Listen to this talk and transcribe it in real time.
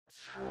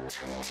Hello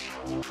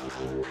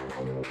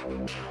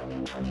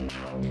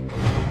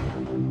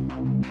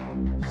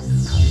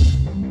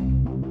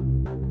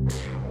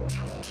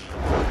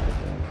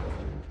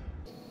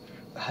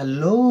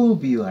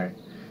viewer,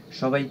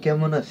 সবাই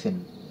কেমন আছেন?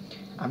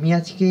 আমি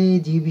আজকে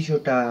যে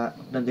বিষয়টা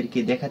আপনাদেরকে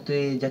দেখাতে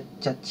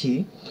চাচ্ছি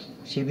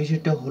সেই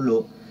বিষয়টা হলো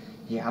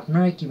যে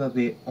আপনারা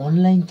কিভাবে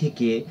অনলাইন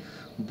থেকে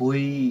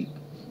বই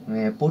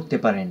পড়তে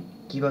পারেন,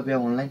 কিভাবে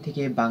অনলাইন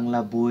থেকে বাংলা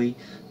বই,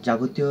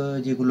 যাবতীয়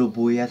যেগুলো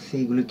বই আছে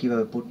এগুলো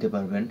কিভাবে পড়তে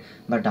পারবেন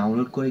বা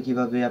ডাউনলোড করে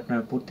কিভাবে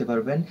আপনারা পড়তে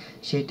পারবেন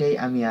সেটাই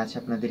আমি আজ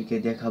আপনাদেরকে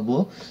দেখাবো।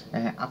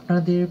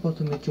 আপনাদের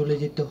প্রথমে চলে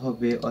যেতে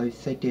হবে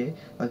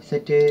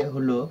ওয়েবসাইটে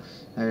হলো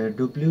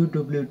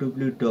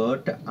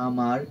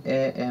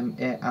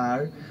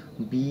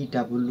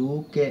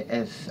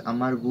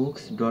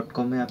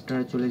www.amarbooks.com-এ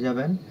আপনারা চলে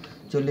যাবেন।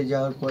 চলে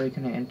যাওয়ার পর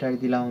এখানে এন্টার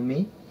দিলাম আমি।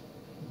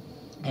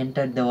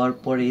 এন্টার দেওয়ার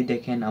পরেই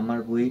দেখেন আমার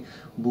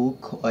বুক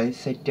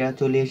ওয়েবসাইটটা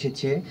চলে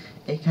এসেছে।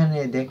 এখানে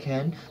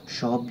দেখেন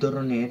সব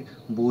ধরনের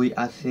বই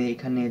আছে।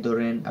 এখানে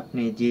ধরেন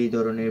আপনি যে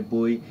ধরনের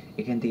বই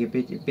এখান থেকে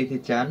পেতে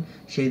চান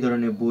সেই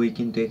ধরনের বই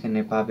কিন্তু এখানে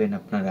পাবেন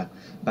আপনারা।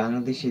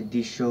 বাংলাদেশের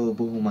দৃশ্য ও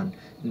বহুমান,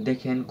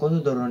 দেখেন কত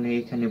ধরনের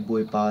এখানে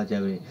বই পাওয়া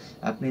যাবে।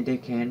 আপনি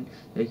দেখেন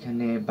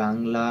এখানে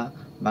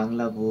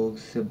বাংলা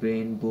বুকস,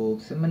 ব্রেন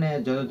বুকস, মানে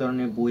যত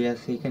ধরনের বই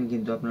আছে এখানে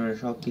কিন্তু আপনারা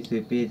সব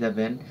কিছুই পেয়ে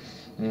যাবেন।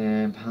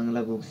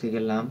 বাংলা বুকসে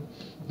গেলাম,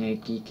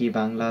 কি কি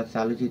বাংলা আছে,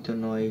 আলোচিত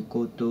নয়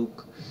কৌতুক,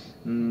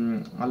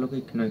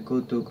 অলৌকিক নয়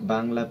কৌতুক,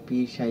 বাংলা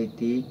পীর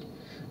সাহিত্যিক,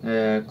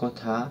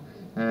 কথা,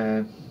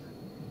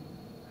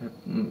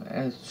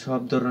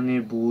 সব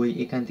ধরনের বই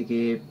এখান থেকে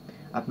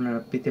আপনারা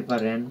পেতে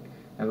পারেন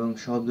এবং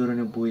সব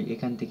ধরনের বই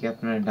এখান থেকে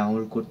আপনারা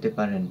ডাউনলোড করতে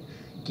পারেন।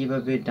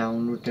 কিভাবে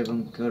ডাউনলোড এবং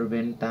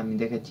করবেন তা আমি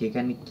দেখাচ্ছি।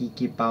 এখানে কি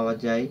কি পাওয়া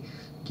যায়,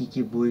 কি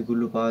কি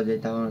বইগুলো পাওয়া যায়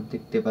তা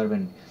দেখতে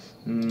পারবেন।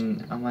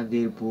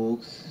 আমাদের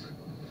বুকস,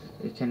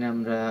 এখানে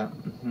আমরা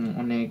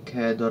অনেক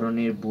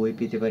ধরনের বই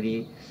পেতে পারি।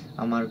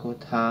 আমার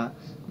কথা,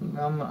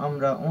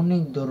 আমরা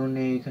অনেক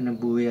ধরনের এখানে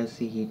বই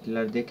আছে।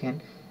 হিটলার, দেখেন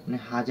মানে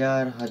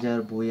হাজার হাজার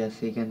বই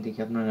আছে। এখান থেকে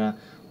আপনারা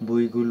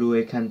বইগুলো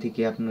এখান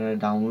থেকে আপনারা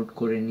ডাউনলোড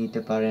করে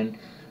নিতে পারেন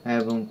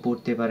এবং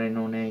পড়তে পারেন,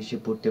 অনায়াসে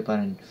পড়তে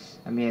পারেন।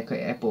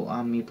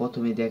 আমি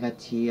প্রথমে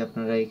দেখাচ্ছি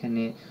আপনারা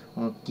এখানে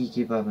কি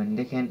কি পাবেন।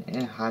 দেখেন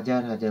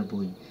হাজার হাজার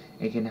বই,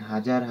 এখানে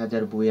হাজার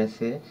হাজার বই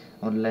আছে।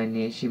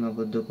 অনলাইনে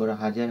সীমাবদ্ধ করা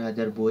হাজার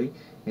হাজার বই।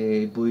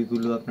 এই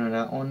বইগুলো আপনারা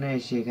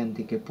অনায়াসে এখান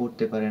থেকে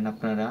পড়তে পারেন।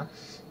 আপনারা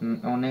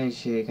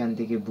অনায়াসে এখান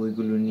থেকে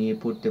বইগুলো নিয়ে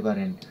পড়তে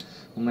পারেন।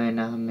 হুমায়ুন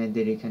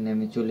আহমেদের এখানে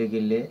আমি চলে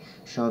গেলে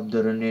সব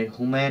ধরনের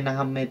হুমায়ুন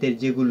আহমেদের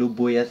যেগুলো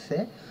বই আছে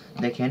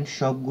দেখেন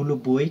সবগুলো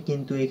বই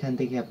কিন্তু এখান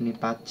থেকে আপনি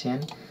পাচ্ছেন।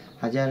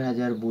 হাজার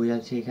হাজার বই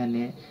আছে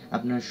এখানে,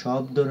 আপনার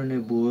সব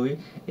ধরনের বই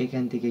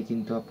এখান থেকে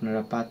কিন্তু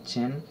আপনারা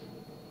পাচ্ছেন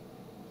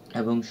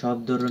এবং সব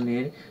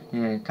ধরনের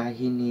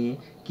কাহিনী,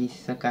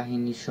 কিস্সা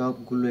কাহিনী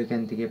সবগুলো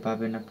এখান থেকে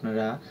পাবেন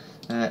আপনারা।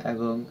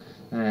 এবং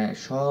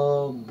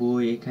সব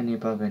বই এখানে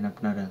পাবেন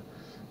আপনারা।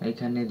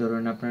 এখানে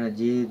ধরুন আপনারা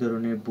যে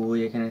ধরনের বই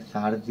এখানে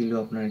সার্চ দিলেও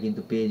আপনারা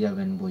কিন্তু পেয়ে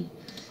যাবেন বই।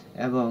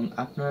 এবং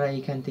আপনারা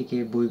এখান থেকে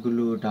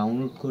বইগুলো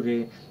ডাউনলোড করে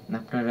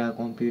আপনারা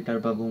কম্পিউটার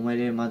বা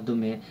মোবাইলের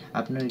মাধ্যমে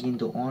আপনারা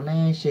কিন্তু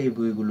অনায়াসে এই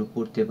বইগুলো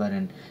পড়তে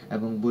পারেন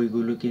এবং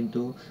বইগুলো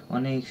কিন্তু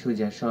অনেক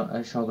সোজা।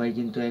 সবাই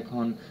কিন্তু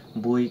এখন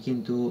বই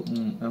কিন্তু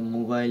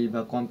মোবাইল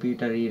বা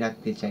কম্পিউটারেই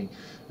রাখতে চায়।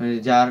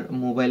 যার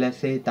মোবাইল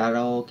আছে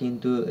তারাও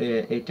কিন্তু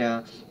এটা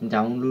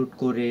ডাউনলোড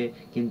করে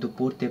কিন্তু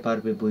পড়তে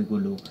পারবে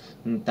বইগুলো।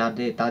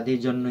 তাদের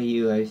জন্য এই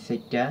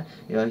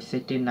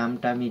ওয়েবসাইটটির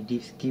নামটা আমি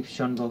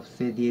ডিসক্রিপশন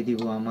বক্সে দিয়ে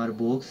দিব, আমার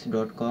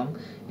books.com।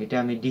 এটা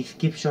আমি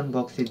ডিসক্রিপশন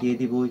বক্সে দিয়ে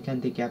দিব, ওইখান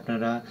থেকে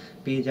আপনারা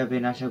পেয়ে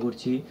যাবেন। আশা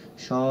করছি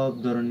সব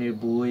ধরনের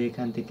বই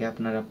এখান থেকে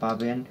আপনারা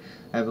পাবেন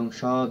এবং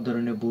সব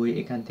ধরনের বই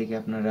এখান থেকে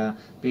আপনারা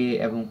পেয়ে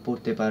এবং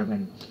পড়তে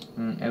পারবেন।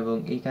 এবং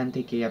এখান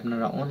থেকে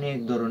আপনারা অনেক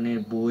ধরনের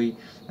বই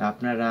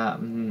আপনারা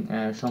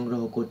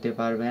সংগ্রহ করতে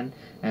পারবেন।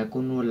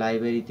 কোনো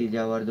লাইব্রেরিতে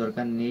যাওয়ার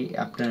দরকার নেই,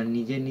 আপনারা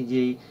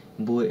নিজেই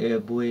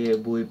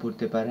বই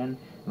পড়তে পারেন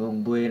এবং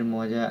বইয়ের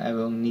মজা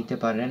এবং নিতে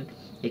পারেন।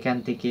 এখান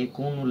থেকে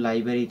কোনো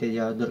লাইব্রেরিতে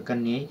যাওয়ার দরকার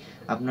নেই।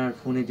 আপনার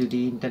ফোনে যদি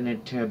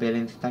ইন্টারনেট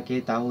ব্যালেন্স থাকে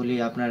তাহলে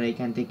আপনারা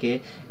এখান থেকে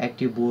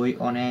একটি বই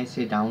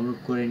অনায়াসে ডাউনলোড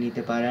করে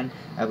নিতে পারেন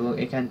এবং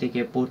এখান থেকে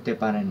পড়তে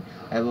পারেন।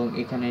 এবং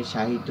এখানে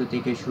সাহিত্য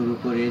থেকে শুরু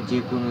করে যে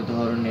কোনো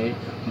ধরনের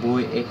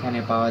বই এখানে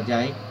পাওয়া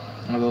যায়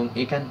এবং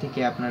এখান থেকে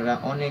আপনারা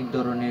অনেক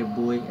ধরনের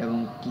বই এবং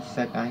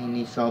কিস্সা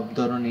কাহিনী সব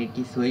ধরনের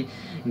কিছুই,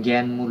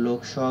 জ্ঞানমূলক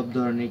সব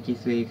ধরনের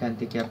কিছুই এখান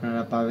থেকে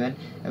আপনারা পাবেন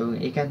এবং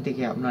এখান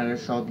থেকে আপনারা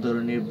সব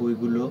ধরনের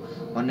বইগুলো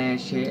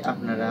অনায়াসে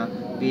আপনারা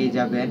পেয়ে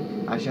যাবেন।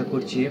 আশা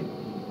করছি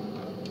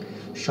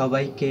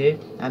সবাইকে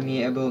আমি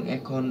এবং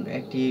এখন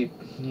একটি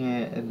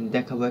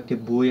দেখাবো, একটি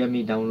বই আমি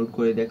ডাউনলোড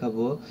করে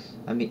দেখাবো।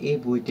 আমি এই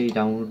বইটাই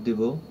ডাউনলোড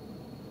দেব,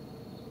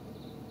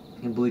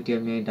 এই বইটি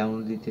আমি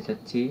ডাউনলোড দিতে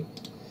চাচ্ছি।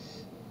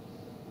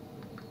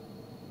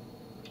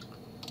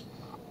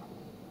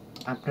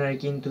 আপনারা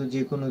কিন্তু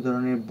যে কোনো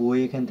ধরনের বই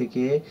এখান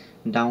থেকে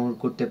ডাউনলোড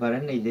করতে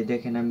পারেন। এই যে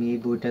দেখেন আমি এই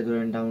বইটা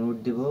ধরেন ডাউনলোড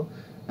দেব।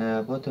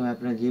 প্রথমে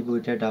আপনারা যে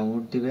বইটা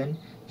ডাউনলোড দিবেন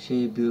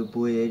সেই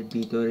বইয়ের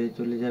ভিতরে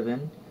চলে যাবেন।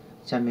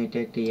 আমি এটা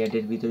একটা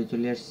অ্যাডের ভিতরে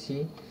চলে আসছি।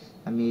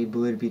 আমি এই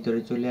বইয়ের ভিতরে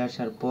চলে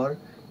আসার পর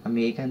আমি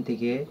এখান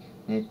থেকে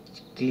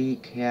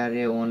ক্লিক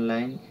হেয়ারে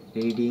অনলাইন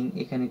রিডিং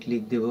এখানে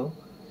ক্লিক দেব।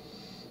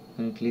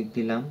 ক্লিক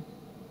দিলাম।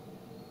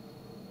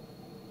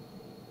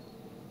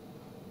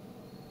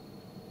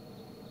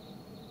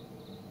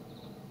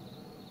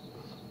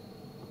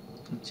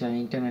 আচ্ছা,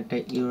 ইন্টারনেটটা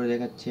ইউরো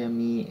দেখাচ্ছে।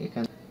 আমি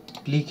এখানে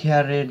ক্লিক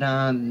হেয়ারে না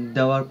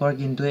দেওয়ার পর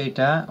কিন্তু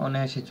এটা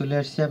অনায়াসে চলে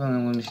আসছে এবং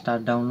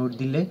স্টার্ট ডাউনলোড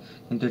দিলে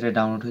কিন্তু এটা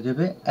ডাউনলোড হয়ে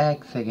যাবে 1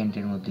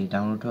 সেকেন্ডের মধ্যেই।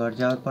 ডাউনলোড হওয়ার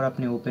যাওয়ার পর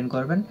আপনি ওপেন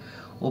করবেন।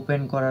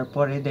 ওপেন করার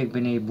পরে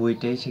দেখবেন এই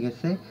বইটা এসে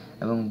গেছে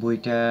এবং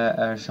বইটা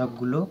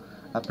সবগুলো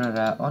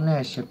আপনারা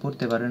অনায়াসে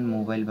পড়তে পারেন।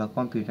 মোবাইল বা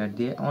কম্পিউটার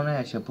দিয়ে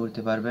অনায়াসে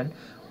পড়তে পারবেন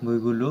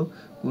বইগুলো।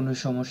 কোনো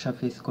সমস্যা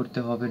ফেস করতে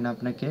হবে না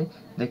আপনাকে।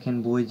 দেখেন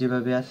বই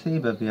যেভাবে আছে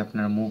এইভাবে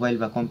আপনারা মোবাইল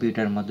বা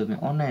কম্পিউটারের মাধ্যমে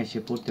অনায়াসে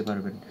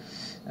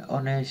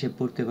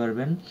পড়তে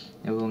পারবেন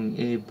এবং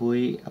এই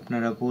বই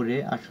আপনারা পড়ে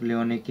আসলে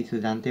অনেক কিছু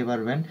জানতে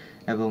পারবেন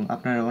এবং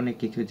আপনারা অনেক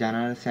কিছু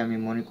জানার আছে। আমি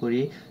মনে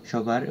করি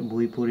সবার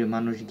বই পড়ে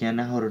মানুষ জ্ঞান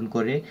আহরণ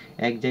করে।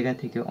 এক জায়গা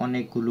থেকে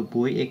অনেকগুলো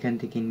বই এখান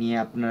থেকে নিয়ে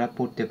আপনারা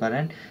পড়তে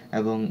পারেন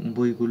এবং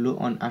বইগুলো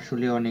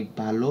আসলে অনেক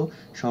ভালো।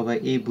 সবাই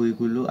এই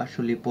বইগুলো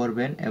আসলে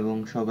পড়বেন এবং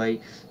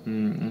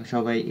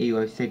সবাই এই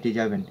ওয়েবসাইটে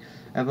যাবেন।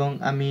 এবং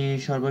আমি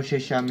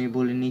সর্বশেষ আমি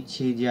বলে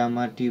নিচ্ছি যে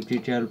আমার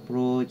টিউটোরিয়াল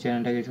প্রো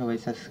চ্যানেলটাকে সবাই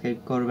সাবস্ক্রাইব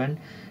করবেন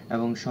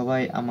এবং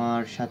সবাই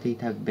আমার সাথেই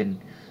থাকবেন।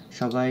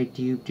 সবাই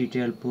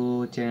টিউটোরিয়াল প্রো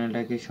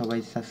চ্যানেলটাকে সবাই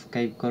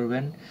সাবস্ক্রাইব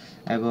করবেন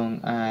এবং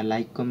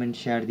লাইক কমেন্ট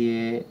শেয়ার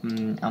দিয়ে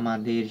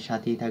আমাদের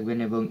সাথেই থাকবেন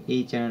এবং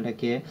এই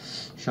চ্যানেলটাকে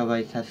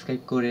সবাই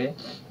সাবস্ক্রাইব করে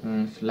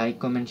লাইক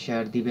কমেন্ট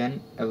শেয়ার দিবেন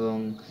এবং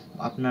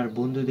আপনার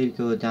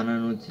বন্ধুদেরকেও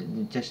জানানোর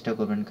চেষ্টা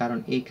করবেন, কারণ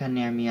এইখানে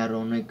আমি আরও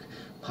অনেক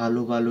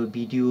ভালো ভালো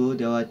ভিডিও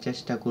দেওয়ার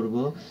চেষ্টা করব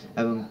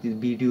এবং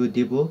ভিডিও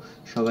দেব।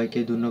 সবাইকে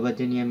ধন্যবাদ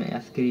জানিয়ে আমি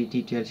আজকের এই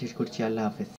টিউটোরিয়াল শেষ করছি। আল্লাহ হাফেজ।